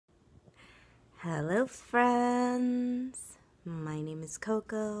Hello friends, my name is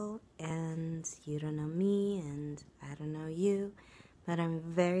Coco and you don't know me and I don't know you, but I'm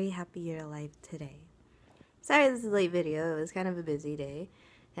very happy you're alive today. Sorry this is a late video, it was kind of a busy day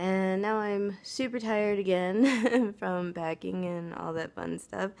and now I'm super tired again from packing and all that fun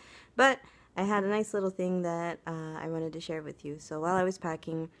stuff, but I had a nice little thing that I wanted to share with you. So while I was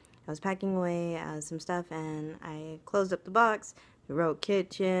packing away some stuff and I closed up the box. I wrote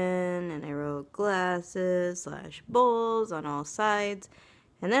kitchen and I wrote glasses / bowls on all sides.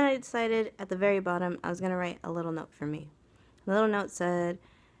 And then I decided at the very bottom I was going to write a little note for me. The little note said,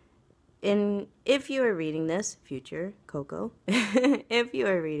 if you are reading this, future Coco, if you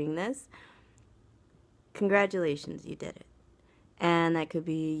are reading this, congratulations, you did it. And that could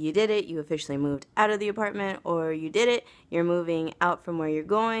be you did it, you officially moved out of the apartment, or you did it, you're moving out from where you're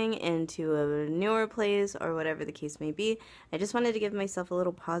going into a newer place, or whatever the case may be. I just wanted to give myself a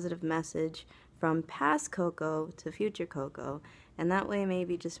little positive message from past Coco to future Coco. And that way,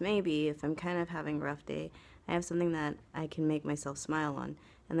 maybe, just maybe, if I'm kind of having a rough day, I have something that I can make myself smile on.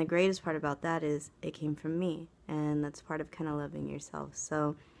 And the greatest part about that is it came from me. And that's part of kind of loving yourself.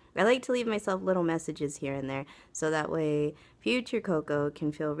 So I like to leave myself little messages here and there so that way future Coco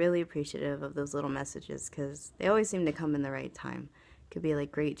can feel really appreciative of those little messages because they always seem to come in the right time. It could be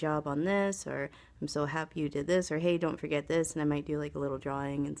like, great job on this, or I'm so happy you did this, or hey, don't forget this, and I might do like a little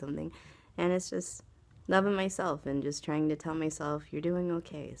drawing and something. And it's just loving myself and just trying to tell myself you're doing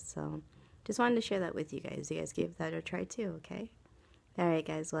okay. So just wanted to share that with you guys. You guys gave that a try too, okay? Alright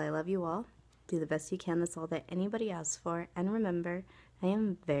guys, well I love you all. Do the best you can, that's all that anybody asks for. And remember, I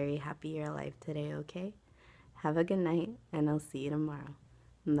am very happy you're alive today, okay? Have a good night, and I'll see you tomorrow.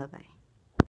 Bye-bye.